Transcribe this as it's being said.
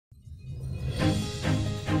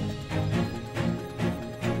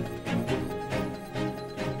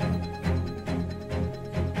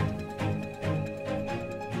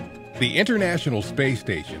The International Space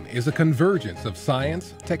Station is a convergence of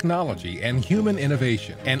science, technology, and human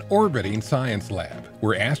innovation, an orbiting science lab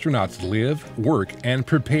where astronauts live, work, and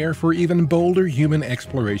prepare for even bolder human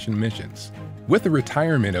exploration missions. With the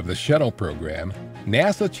retirement of the shuttle program,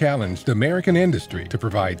 NASA challenged American industry to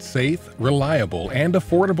provide safe, reliable, and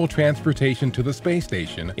affordable transportation to the space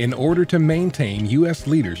station in order to maintain U.S.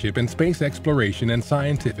 leadership in space exploration and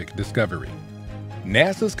scientific discovery.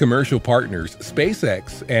 NASA's commercial partners,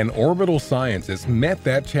 SpaceX and Orbital Sciences, met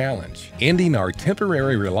that challenge, ending our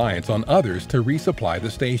temporary reliance on others to resupply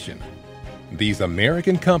the station. These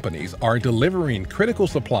American companies are delivering critical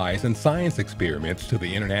supplies and science experiments to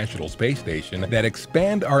the International Space Station that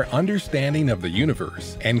expand our understanding of the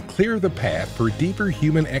universe and clear the path for deeper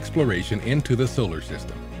human exploration into the solar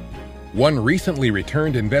system. One recently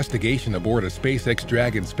returned investigation aboard a SpaceX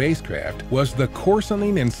Dragon spacecraft was the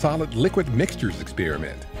coarsening in solid liquid mixtures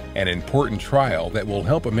experiment, an important trial that will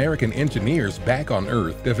help American engineers back on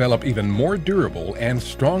Earth develop even more durable and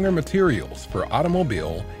stronger materials for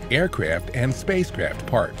automobile, aircraft, and spacecraft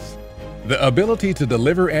parts. The ability to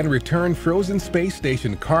deliver and return frozen space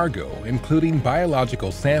station cargo, including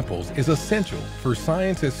biological samples, is essential for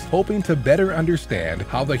scientists hoping to better understand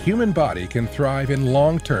how the human body can thrive in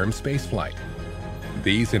long-term spaceflight.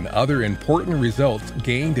 These and other important results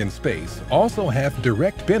gained in space also have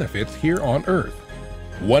direct benefits here on Earth.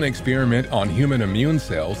 One experiment on human immune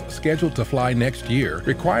cells, scheduled to fly next year,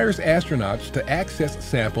 requires astronauts to access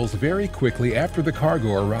samples very quickly after the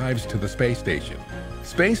cargo arrives to the space station.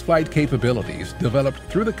 Spaceflight capabilities developed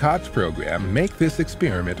through the COTS program make this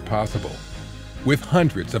experiment possible. With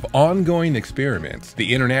hundreds of ongoing experiments,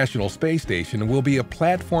 the International Space Station will be a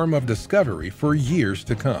platform of discovery for years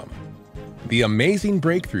to come. The amazing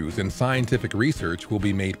breakthroughs in scientific research will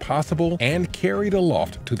be made possible and carried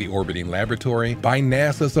aloft to the orbiting laboratory by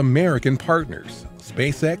NASA's American partners,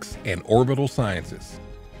 SpaceX and Orbital Sciences.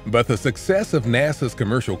 But the success of NASA's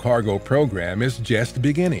commercial cargo program is just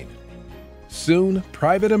beginning. Soon,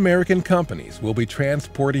 private American companies will be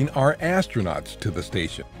transporting our astronauts to the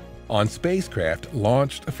station on spacecraft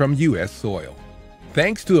launched from U.S. soil.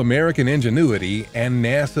 Thanks to American ingenuity and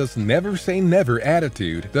NASA's never say never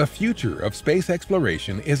attitude, the future of space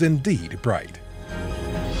exploration is indeed bright.